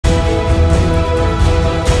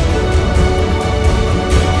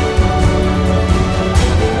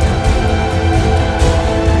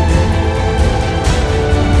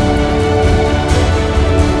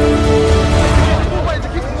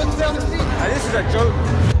is a joke.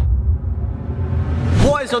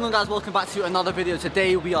 What is going on, guys? Welcome back to another video.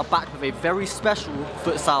 Today we are back with a very special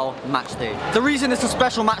futsal match day. The reason it's a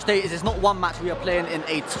special match day is it's not one match, we are playing in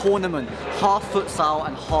a tournament, half futsal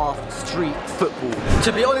and half street football.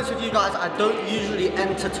 To be honest with you guys, I don't usually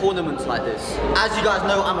enter tournaments like this. As you guys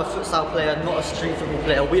know, I'm a futsal player, not a street football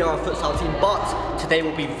player. We are a futsal team, but today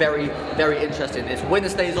will be very, very interesting. It's winner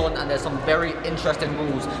stays on and there's some very interesting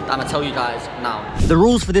rules that I'm gonna tell you guys now. The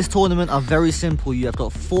rules for this tournament are very simple. You have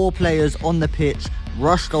got 4 players on the pitch,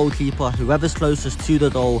 rush goalkeeper. Whoever's closest to the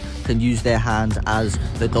goal can use their hands as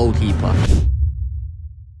the goalkeeper.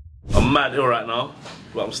 I'm mad here right now,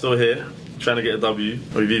 but I'm still here, trying to get a W.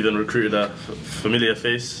 We've even recruited a familiar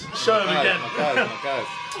face. Show him again. My guys.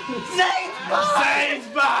 Zaid's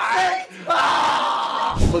back!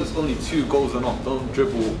 Because it's only 2 goals and off, don't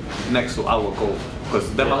dribble next to our goal.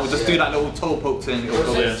 Because then I will just do that little toe poke thing. It'll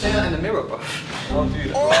go in. Say that in the mirror, bro. Don't do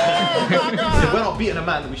that. If we're not beating a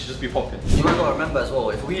man, then we should just be popping. You might gotta remember as well,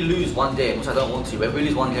 if we lose one game, which I don't want to, but if we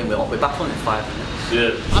lose one game, we're back on in 5 minutes.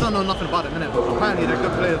 Yeah. I don't know nothing about it, innit? But apparently they're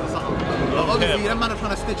good players or something. Obviously, them man are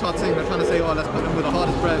trying to stitch our team. They're trying to say, oh, let's put them with the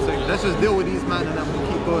hardest players. So let's just deal with these men and then we'll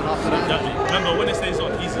keep going after that. Exactly. Remember, when it stays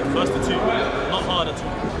on, easy. First to 2, not hard at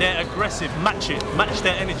all. They're aggressive, match it, match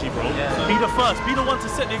their energy, bro. Yeah. Be the first, be the one to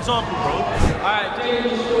set the example, bro. Alright,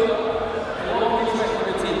 James, what can we expect from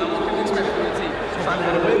the team? What can we expect from the team? Trying to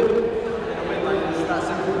win. It's that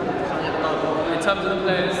simple. In terms of the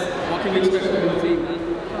players, what can we expect from the team?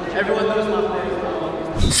 Everyone knows my players.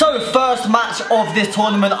 So, first match of this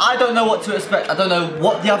tournament, I don't know what to expect. I don't know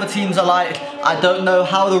what the other teams are like. I don't know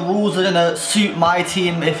how the rules are gonna suit my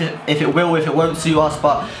team, if it will, if it won't suit us,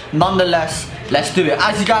 but nonetheless, let's do it.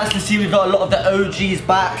 As you guys can see, we've got a lot of the OGs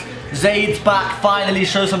back. Zaid's back, finally.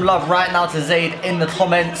 Show some love right now to Zaid in the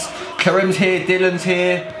comments. Karim's here, Dylan's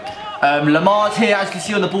here, Lamar's here, as you can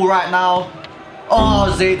see on the ball right now.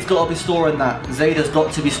 Oh, Zaid's got to be storing that. Zaid has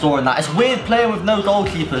got to be storing that. It's weird playing with no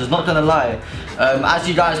goalkeepers, not gonna lie. As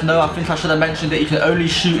you guys know, I think I should have mentioned that you can only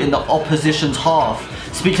shoot in the opposition's half.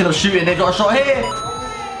 Speaking of shooting, they've got a shot here.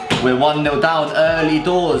 We're 1-0 down early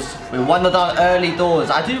doors. We're 1-0 down early doors.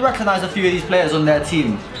 I do recognise a few of these players on their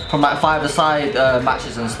team from like 5-a-side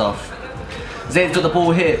matches and stuff. Zaid's got the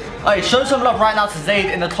ball here. Alright, show some love right now to Zaid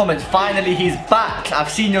in the comments. Finally, he's back. I've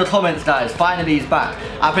seen your comments, guys. Finally, he's back.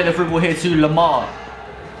 I played the through ball here to Lamar.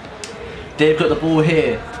 They've got the ball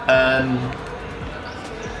here.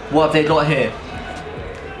 What have they got here?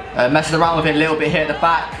 Messing around with it a little bit here at the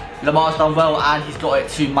back. Lamar's done well, and he's got it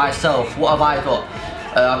to myself. What have I got?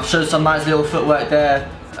 I've showed some nice little footwork there.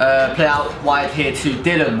 Play out wide here to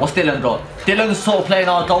Dylan. What's Dylan got? Dylan's sort of playing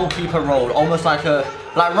our goalkeeper role, almost like a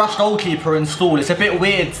rush goalkeeper in stall. It's a bit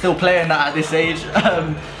weird still playing that at this age.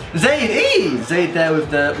 Zaid there with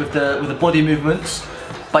the body movements.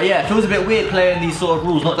 But yeah, it feels a bit weird playing these sort of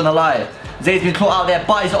rules, not gonna lie. Zaid's been caught out there,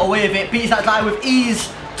 but he's got away with it. Beats that guy with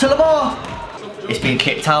ease to Lamar. It's been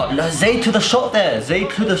kicked out. Zaid to the shot there. Zaid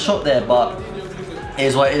to the shot there, but it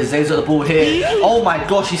is what it is. Zaid's got the ball here. Oh my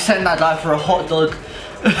gosh, he sent that guy for a hot dog.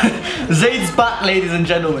 Zaid's back, ladies and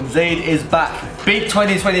gentlemen. Zaid is back. Big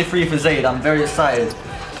 2023 for Zaid. I'm very excited.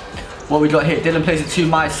 What we got here? Dylan plays it to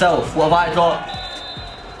myself. What have I got?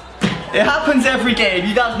 It happens every game.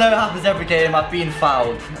 You guys know it happens every game. I've been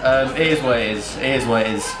fouled. It is what it is. It is what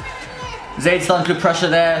it is. Zaid's done good pressure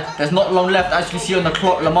there. There's not long left, as you can see on the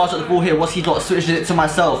clock. Lamar's got the ball here. What's he got? Switches it to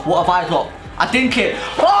myself. What have I got? I dink it.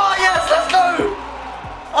 Oh yes, let's go!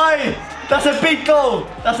 Aye, that's a big goal.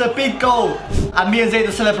 That's a big goal. And me and Zaid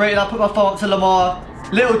are celebrating. I put my phone up to Lamar.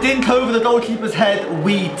 Little dink over the goalkeeper's head.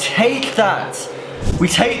 We take that. We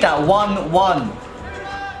take that 1-1.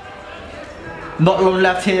 Not long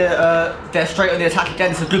left here. They're straight on the attack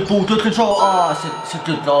again. It's a good ball, good control. Oh, it's a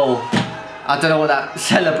good goal. I don't know what that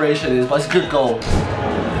celebration is, but it's a good goal.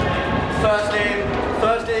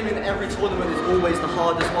 First game in every tournament is always the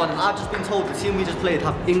hardest one. And I've just been told the team we just played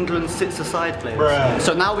have England 6-a-side players. Bruh.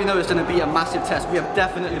 So now we know it's going to be a massive test. We have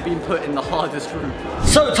definitely been put in the hardest group.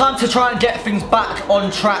 So time to try and get things back on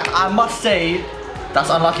track. I must say, that's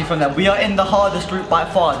unlucky from them. We are in the hardest group by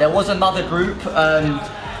far. There was another group, and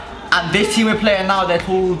this team we're playing now, they're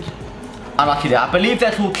called, unlucky there, I believe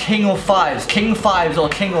they're called King of Fives. King Fives or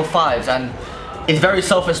King of Fives, and it's very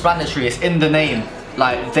self-explanatory. It's in the name.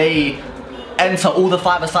 Like, they enter all the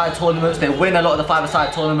 5-a-side tournaments. They win a lot of the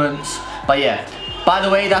 5-a-side tournaments. But yeah. By the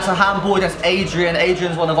way, that's a handball against Adrian.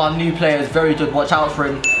 Adrian's one of our new players. Very good. Watch out for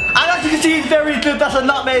him. And as you can see, he's very good. That's a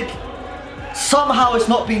nutmeg. Somehow it's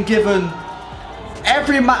not been given.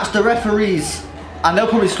 Every match, the referees, and they'll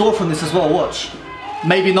probably score from this as well. Watch.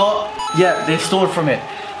 Maybe not. Yeah, they've scored from it.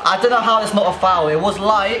 I don't know how it's not a foul. It was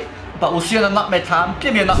light, but we'll see on the nutmeg cam.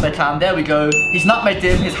 Give me a nutmeg cam. There we go. He's nutmegged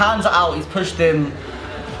him. His hands are out. He's pushed him.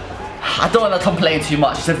 I don't want to complain too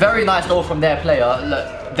much. It's a very nice goal from their player.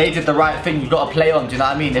 Look, they did the right thing. You've got to play on. Do you know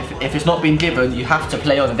what I mean? If it's not been given, you have to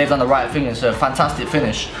play on. And they've done the right thing. It's a fantastic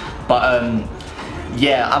finish. But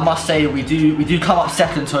yeah, I must say we do come up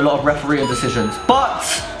second to a lot of refereeing decisions. But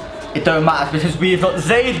it don't matter because we've got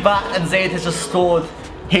Zaid back, and Zaid has just scored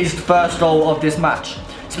his first goal of this match.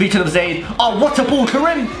 Speaking of Zaid, oh, what a ball,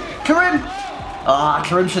 Karim! Karim! Ah,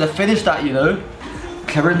 Karim should have finished that, you know.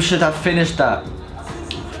 Karim should have finished that.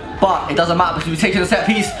 But it doesn't matter because we're taking a set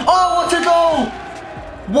piece. Oh, what a goal!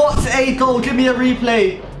 What a goal! Give me a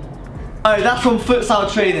replay. Oh, that's from futsal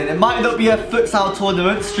training. It might not be a futsal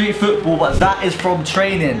tournament, street football, but that is from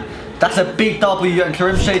training. That's a big W, and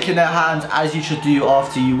Karim shaking their hands as you should do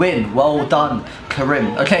after you win. Well done,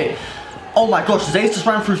 Karim. Okay. Oh my gosh, Zaid just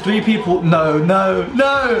ran through 3 people. No, no,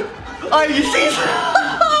 no. Oh, you see?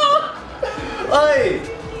 Oh,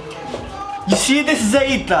 you see this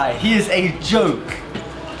Zaid guy? He is a joke.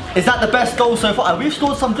 Is that the best goal so far? And we've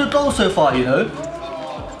scored some good goals so far, you know.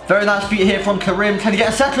 Very nice feat here from Karim. Can he get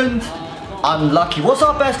a second? Unlucky. What's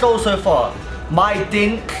our best goal so far? My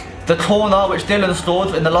dink, the corner which Dylan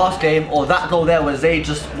scored in the last game, or that goal there where Zaid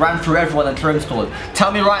just ran through everyone and Karim scored.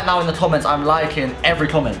 Tell me right now in the comments. I'm liking every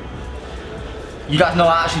comment. You guys know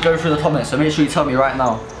I actually go through the comments, so make sure you tell me right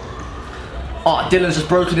now. Oh, Dylan's just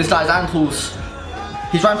broken this guy's ankles.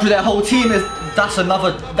 He's ran through their whole team. That's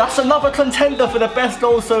another contender for the best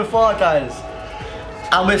goal so far, guys.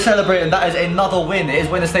 And we're celebrating. That is another win. It is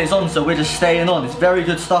winner stays on, so we're just staying on. It's very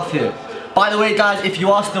good stuff here. By the way, guys, if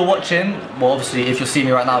you are still watching, well, obviously, if you're seeing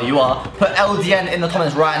me right now, you are. Put LDN in the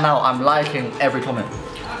comments right now. I'm liking every comment.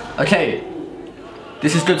 Okay,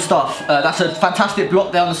 this is good stuff. That's a fantastic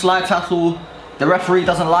block there on the slide tackle. The referee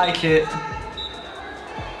doesn't like it.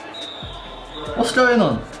 What's going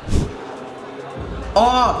on?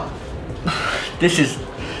 Oh,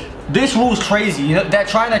 this rule's crazy. You know, they're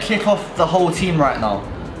trying to kick off the whole team right now.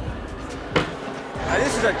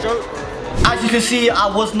 This is a joke. As you can see, I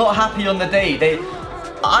was not happy on the day.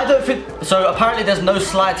 I don't think so. Apparently, there's no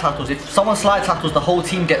slide tackles. If someone slide tackles, the whole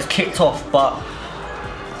team gets kicked off. But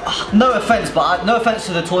no offense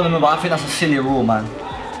to the tournament, but I think that's a silly rule, man.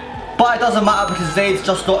 But it doesn't matter because Zaid's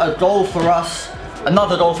just got a goal for us.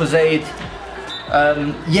 Another goal for Zaid.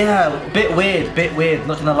 Yeah, bit weird,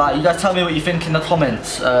 not gonna lie. You guys tell me what you think in the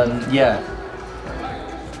comments. Yeah.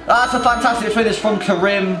 That's a fantastic finish from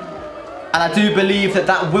Karim. And I do believe that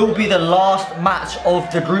that will be the last match of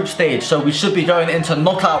the group stage. So we should be going into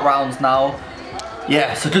knockout rounds now.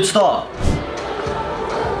 Yeah, it's a good start.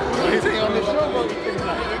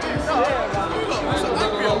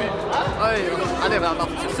 I don't have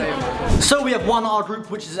nothing to say. So we have won our group,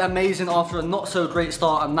 which is amazing after a not so great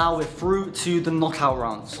start, and now we're through to the knockout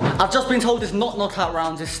rounds. I've just been told it's not knockout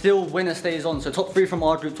rounds, it's still winner stays on. So top 3 from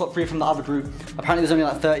our group, top 3 from the other group. Apparently there's only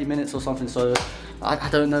like 30 minutes or something, so I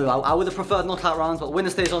don't know. I would have preferred knockout rounds, but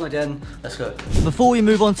winner stays on again. Let's go. Before we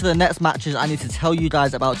move on to the next matches, I need to tell you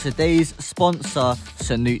guys about today's sponsor,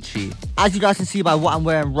 Sanucci. As you guys can see by what I'm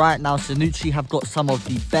wearing right now, Sanucci have got some of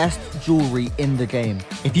the best jewelry in the game.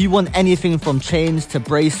 If you want anything from chains to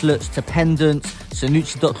bracelets to pendants,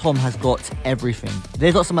 Sanucci.com has got everything.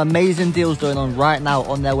 They've got some amazing deals going on right now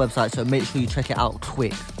on their website, so make sure you check it out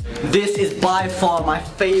quick. This is by far my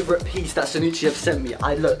favorite piece that Sanucci have sent me.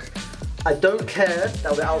 I don't care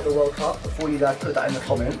that we're out of the World Cup, before you guys put that in the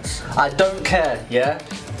comments. I don't care, yeah?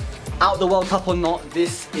 Out of the World Cup or not,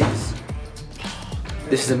 this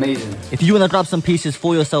is amazing. If you want to grab some pieces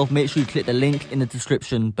for yourself, make sure you click the link in the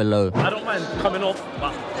description below. I don't mind coming off,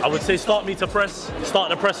 but I would say start the press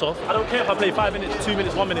off. I don't care if I play 5 minutes, 2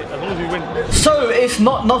 minutes, 1 minute, as long as we win. So it's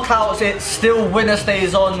not knockouts, it's still winner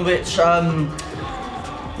stays on, which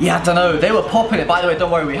yeah, I don't know. They were popping it. By the way, don't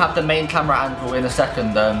worry. We have the main camera angle in a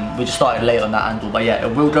second. We just started late on that angle. But yeah,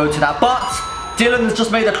 it will go to that. But Dylan has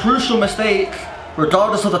just made a crucial mistake,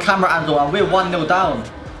 regardless of the camera angle. And we're 1-0 down.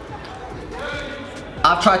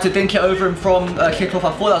 I've tried to dink it over him from kickoff.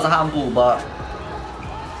 I thought that was a handball, but...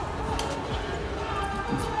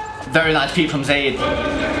 Very nice feet from Zaid.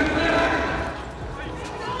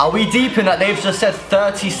 Are we deep in that? They've just said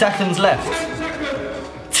 30 seconds left.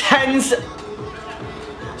 10 seconds.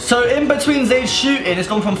 So in between Zaid's shooting, it's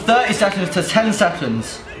gone from 30 seconds to 10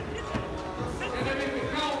 seconds.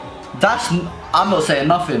 I'm not saying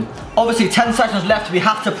nothing. Obviously 10 seconds left, we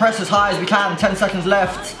have to press as high as we can, 10 seconds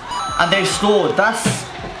left. And they've scored,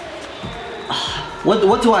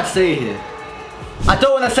 what do I say here? I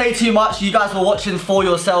don't want to say too much, you guys were watching for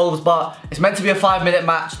yourselves, but it's meant to be a 5-minute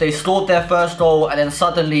match. They scored their first goal and then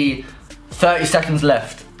suddenly 30 seconds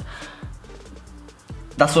left.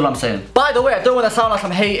 That's all I'm saying. By the way, I don't want to sound like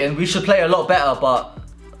I'm hating. We should play a lot better, but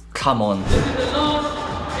come on. This is the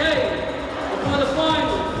last game before the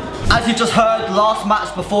final. As you just heard, last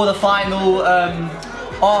match before the final.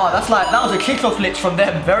 Oh, that was a kickoff glitch from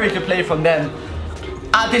them. Very good play from them.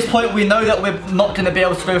 At this point, we know that we're not going to be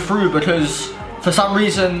able to go through because for some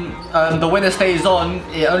reason the winner stays on.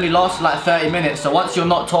 It only lasts like 30 minutes. So once you're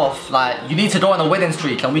knocked off, like you need to go on a winning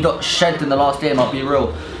streak, and we got shed in the last game. I'll be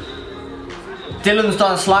real. Dylan's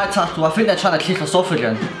done a slide tackle. I think they're trying to kick us off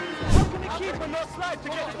again. Apparently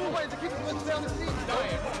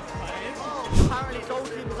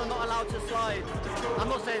goalkeepers are not allowed to slide. I'm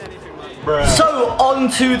not saying anything, man. So on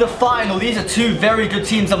to the final. These are two very good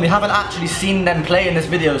teams and we haven't actually seen them play in this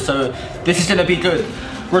video, so this is going to be good.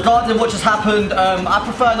 Regarding what just happened, I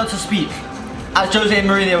prefer not to speak. As Jose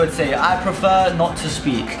Mourinho would say, I prefer not to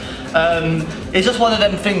speak. It's just one of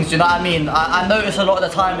them things, you know what I mean? I notice a lot of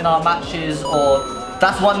the time in our matches, or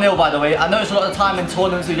that's 1-0 by the way, I notice a lot of the time in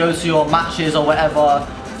tournaments we go to or matches or whatever,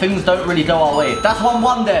 things don't really go our way. That's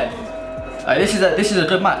 1-1 there. This is a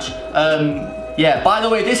good match. Yeah, by the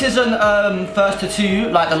way, this isn't first to two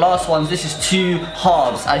like the last ones. This is 2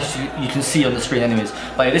 halves, as you can see on the screen anyways.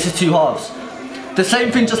 But yeah, this is 2 halves. The same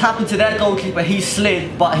thing just happened to their goalkeeper. He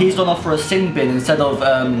slid, but he's gone off for a sin bin instead of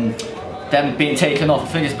them being taken off. I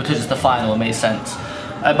think it's because it's the final, it makes sense.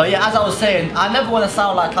 But yeah, as I was saying, I never want to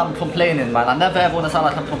sound like I'm complaining, man. I never ever want to sound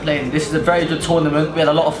like I'm complaining. This is a very good tournament. We had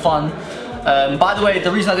a lot of fun. By the way,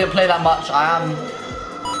 the reason I didn't play that much,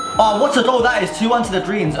 oh, what a goal that is, 2-1 to the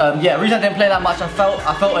Greens. Yeah, the reason I didn't play that much, I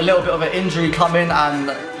felt a little bit of an injury coming,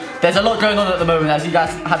 and there's a lot going on at the moment, as you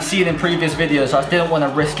guys have seen in previous videos, so I didn't want to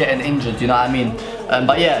risk getting injured, you know what I mean?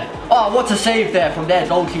 But yeah, oh, what a save there from their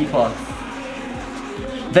goalkeeper.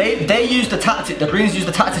 They used the tactic, the Greens used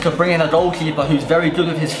the tactic of bringing a goalkeeper who's very good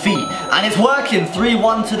with his feet, and it's working.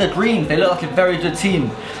 3-1 to the Greens. They look like a very good team.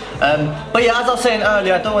 But yeah, as I was saying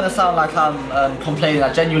earlier, I don't want to sound like I'm complaining.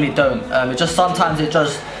 I genuinely don't. It just sometimes I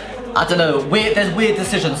don't know, there's weird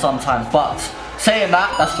decisions sometimes. But saying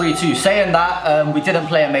that, that's 3-2. Saying that, we didn't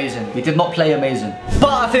play amazing. We did not play amazing.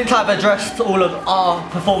 But I think I've addressed all of our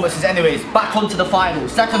performances anyways. Back onto the final.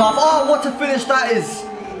 Second half. Oh, what a finish that is.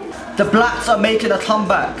 The Blacks are making a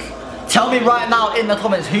comeback. Tell me right now in the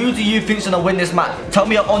comments, who do you think is going to win this match? Tell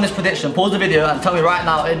me your honest prediction. Pause the video and tell me right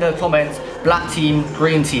now in the comments, black team,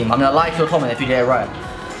 green team. I'm going to like your comment if you get it right.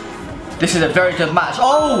 This is a very good match.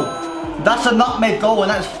 Oh, that's a nutmeg goal and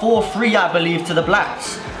that's 4-3, I believe, to the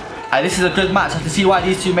Blacks. This is a good match. I can see why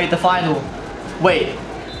these two made the final. Wait,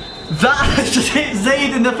 that just hit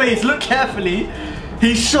Zaid in the face. Look carefully.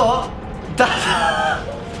 He shot. That's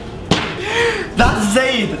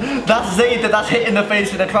Zaid. That's Zaid that's hit in the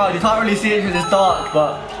face in the crowd. You can't really see it because it's dark,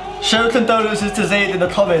 but show condolences to Zaid in the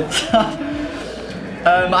comments.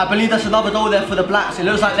 I believe that's another goal there for the Blacks. It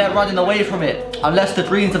looks like they're running away from it. Unless the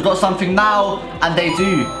Greens have got something now, and they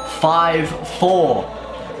do. 5-4.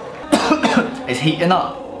 It's heating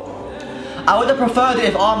up. I would have preferred it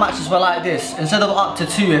if our matches were like this. Instead of up to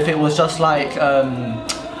 2, if it was just like,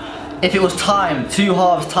 if it was time, 2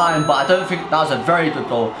 halves time, but I don't think that was a very good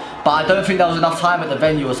goal. But I don't think there was enough time at the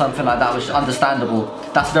venue or something like that, which is understandable.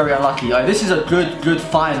 That's very unlucky. This is a good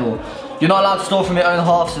final. You're not allowed to score from your own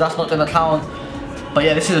half, so that's not going to count. But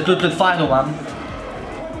yeah, this is a good final, man.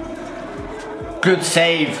 Good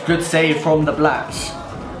save from the Blacks.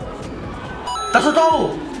 That's a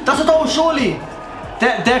goal! That's a goal, surely!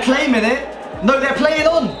 They're claiming it. No, they're playing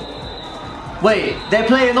on. Wait, they're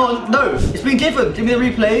playing on. No, it's been given. Give me the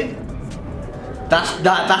replay. That's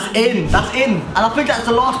in. That's in. And I think that's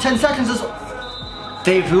the last 10 seconds.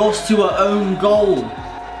 They've lost to an own goal.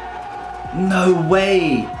 No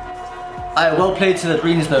way. Well played to the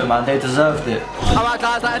Greens though, man. They deserved it. Alright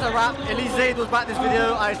guys, that is a wrap. At least Zaid was back this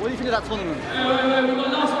video. What do you think of that tournament?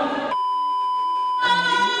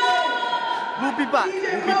 We'll be back.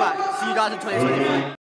 See you guys in 2023.